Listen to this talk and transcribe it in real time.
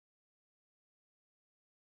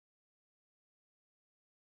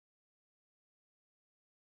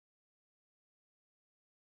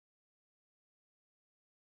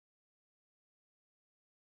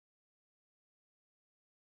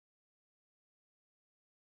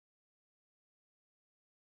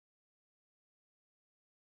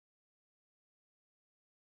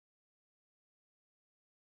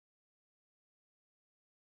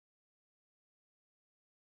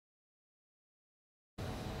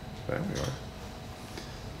There we are.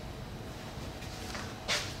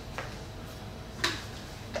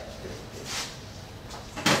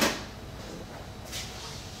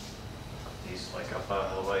 He's like up out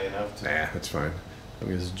of the way enough to... Nah, that's fine. I'm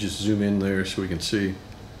going to just zoom in there so we can see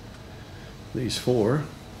these four.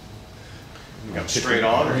 You got straight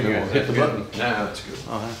on, or you No, got hit the button? Nah, that's good.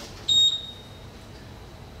 I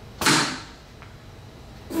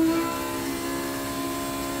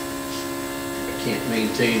can't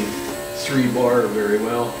maintain 3-bar very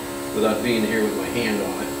well without being here with my hand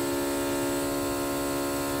on it.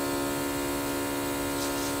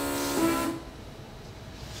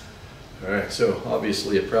 Alright, so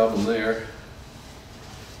obviously a problem there.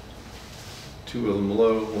 2 of them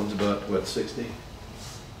low, one's about, what, 60?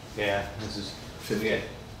 Yeah, this is 50. yeah,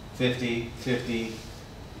 50, 50,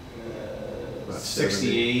 About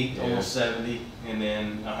 68, 70, almost 70, and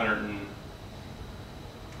then 100 and...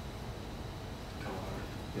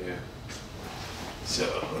 Yeah. So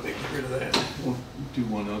let me get rid of that. We'll do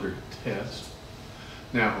one other test.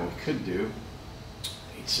 Now what we could do,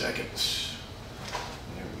 8 seconds.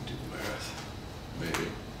 There we do the math. Maybe.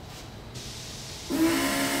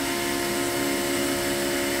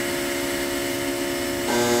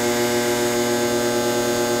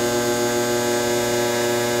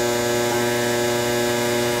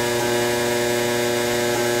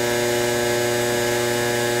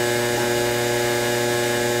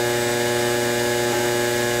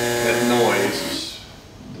 That noise is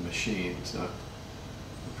the machine. It's not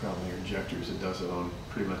the problem with your injectors. It does it on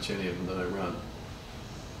pretty much any of them that I run.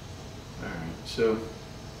 Alright, so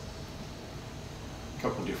a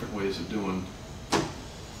couple different ways of doing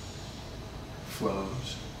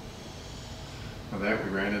flows. Now that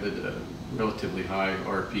we ran it at a relatively high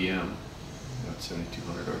RPM, about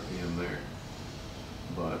 7,200 RPM there,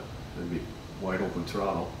 but it'd be wide open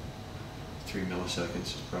throttle. 3 milliseconds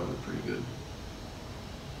is probably pretty good.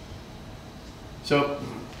 So,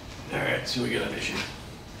 alright, so we got an issue,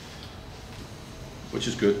 which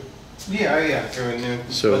is good. Yeah, I mean,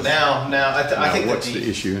 So- but now I Now, think what's that the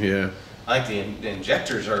issue? Yeah. I think the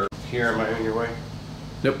injectors are here. Am I on your way?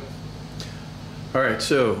 Nope. All right,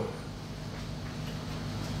 so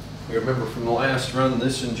you remember from the last run,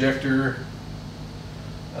 this injector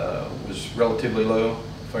was relatively low.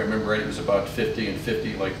 If I remember right, it was about 50 and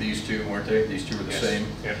 50, like these two, weren't they? These two were the Yes. same.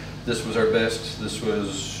 Yeah. This was our best. This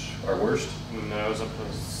was our worst. No, it was up to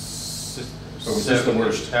Or was this the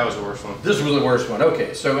worst? That was the worst one. This was the worst one.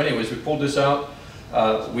 Okay, so anyways, we pulled this out.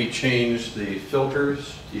 We changed the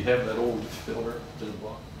filters. Do you have that old filter to the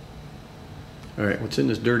block? All right, what's in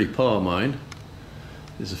this dirty paw of mine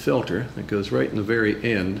is a filter that goes right in the very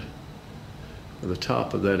end of the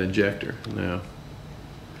top of that injector. Now,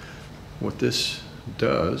 what this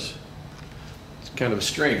does, it's kind of a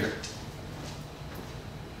strainer.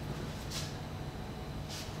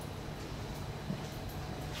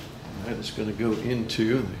 That is going to go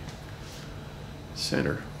into the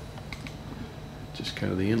center, just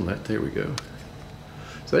kind of the inlet. There we go.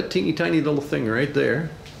 So that teeny tiny little thing right there,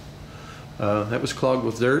 that was clogged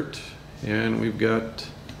with dirt, and we've got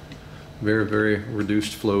very, very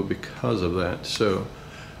reduced flow because of that. So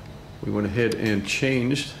we went ahead and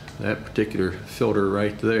changed that particular filter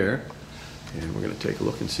right there, and we're going to take a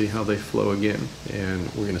look and see how they flow again. And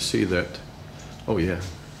we're going to see that, oh yeah,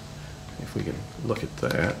 if we can look at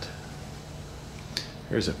that.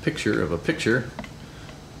 Here's a picture of a picture.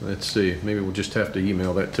 Let's see, maybe we'll just have to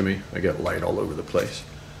email that to me. I got light all over the place.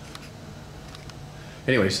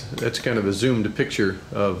 Anyways, that's kind of a zoomed picture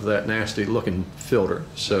of that nasty looking filter.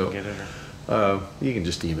 So you can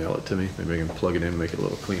just email it to me. Maybe I can plug it in and make it a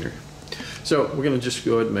little cleaner. So we're going to just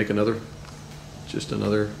go ahead and make another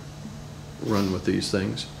run with these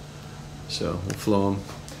things. So we'll flow them,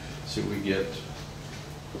 see what we get.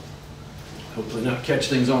 Hopefully not catch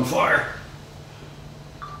things on fire.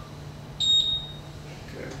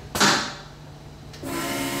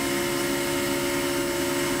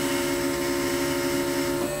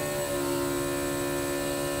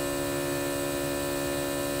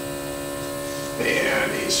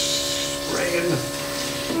 And he's spraying.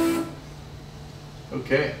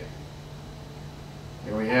 Okay.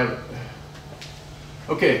 There we have it.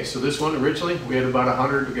 Okay, so this one originally we had about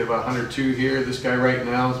 100. We got about 102 here. This guy right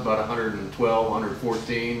now is about 112,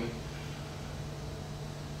 114.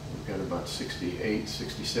 We've got about 68,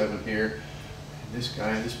 67 here. And this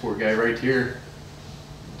guy, this poor guy right here,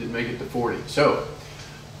 didn't make it to 40. So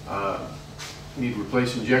need to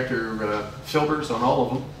replace injector filters on all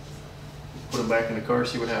of them. Put them back in the car,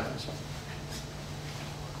 see what happens.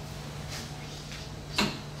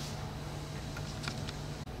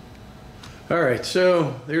 All right,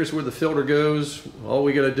 so there's where the filter goes. All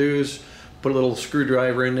we got to do is put a little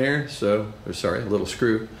screwdriver in there. So, or sorry, a little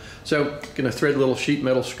screw. So, gonna thread a little sheet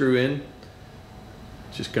metal screw in.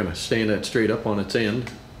 Just gonna stand that straight up on its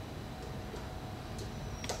end.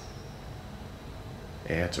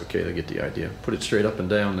 Yeah, it's okay, they get the idea. Put it straight up and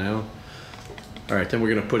down now. All right, then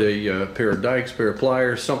we're gonna put a pair of dikes, pair of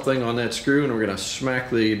pliers, something on that screw, and we're gonna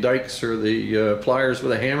smack the dikes or the pliers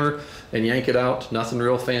with a hammer and yank it out. Nothing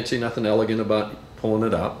real fancy, nothing elegant about pulling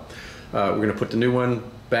it out. We're gonna put the new one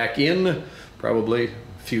back in, probably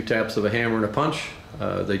a few taps of a hammer and a punch.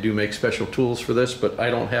 They do make special tools for this, but I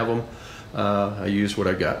don't have them. I use what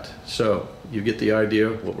I got. So you get the idea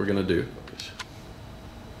of what we're gonna do.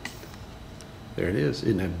 There it is,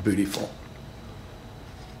 isn't that beautiful?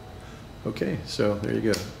 Okay, so there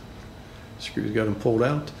you go. Screws got them pulled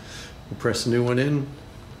out. We'll press the new one in,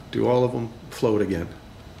 do all of them, flow it again.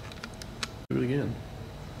 Do it again.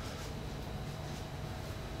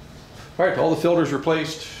 All right, all the filters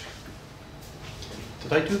replaced.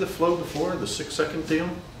 Did I do the flow before, the 6-second deal?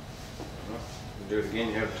 Do it again,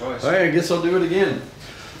 you have it twice. All right, I guess I'll do it again.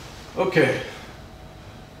 Okay.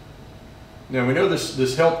 Now we know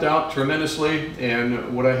this helped out tremendously,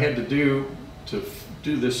 and what I had to do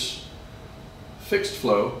do this fixed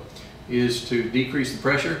flow is to decrease the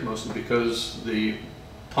pressure, mostly because the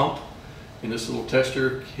pump in this little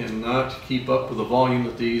tester cannot keep up with the volume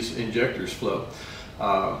that these injectors flow.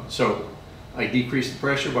 So I decreased the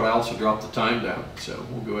pressure, but I also dropped the time down. So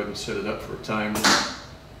we'll go ahead and set it up for a time,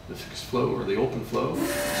 the fixed flow or the open flow.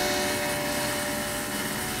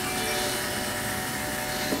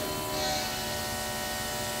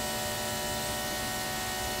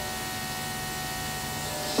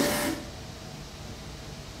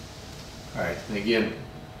 All right, and again,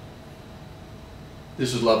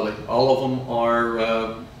 this is lovely. All of them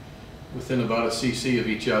are within about a cc of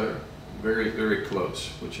each other. Very, very close,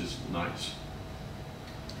 which is nice.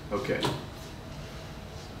 Okay.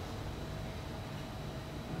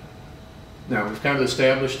 Now we've kind of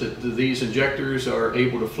established that these injectors are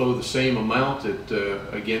able to flow the same amount at,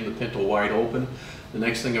 again, the pintle wide open. The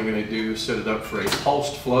next thing I'm going to do is set it up for a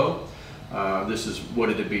pulsed flow. This is what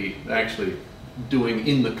it'd be actually doing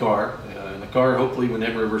in the car. In the car, hopefully we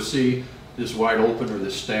never ever see this wide open or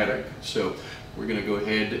this static. So we're going to go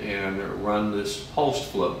ahead and run this pulsed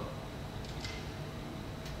flow.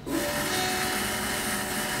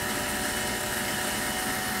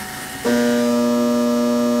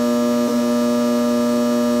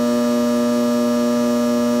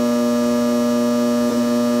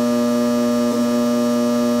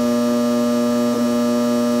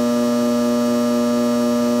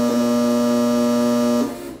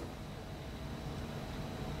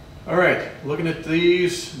 Looking at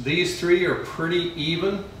these three are pretty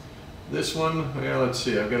even. This one, well, let's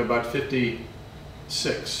see, I've got about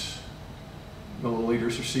 56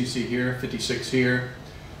 milliliters or cc here, 56 here.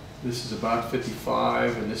 This is about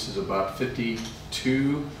 55, and this is about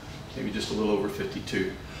 52, maybe just a little over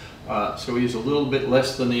 52. So he's a little bit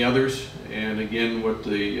less than the others, and again, what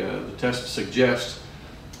the test suggests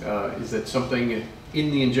is that something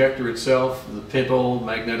in the injector itself, the pintle,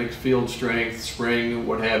 magnetic field strength, spring,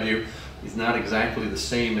 what have you, is not exactly the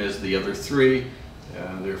same as the other three,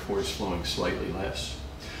 therefore it's flowing slightly less.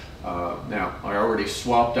 Now, I already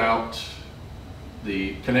swapped out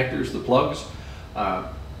the connectors, the plugs,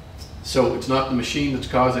 so it's not the machine that's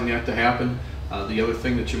causing that to happen. The other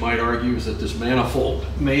thing that you might argue is that this manifold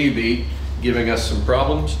may be giving us some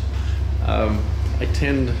problems. I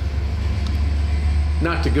tend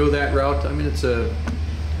not to go that route. I mean, it's a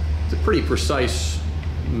pretty precise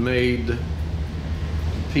made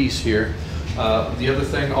piece here. The other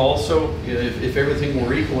thing also, if everything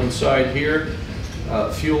were equal inside here,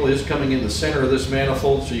 fuel is coming in the center of this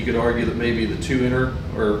manifold, so you could argue that maybe the two inner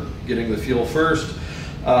are getting the fuel first.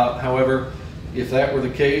 However, if that were the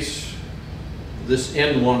case, this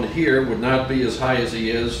end one here would not be as high as he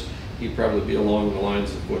is. He'd probably be along the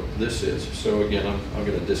lines of what this is. So again, I'm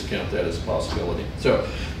going to discount that as a possibility. So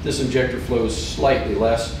this injector flows slightly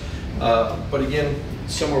less, but again,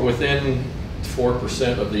 somewhere within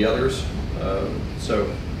 4% of the others,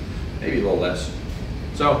 so maybe a little less.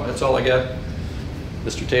 So that's all I got.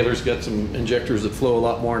 Mr. Taylor's got some injectors that flow a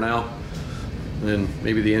lot more now, and then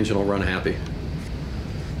maybe the engine will run happy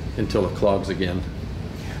until it clogs again.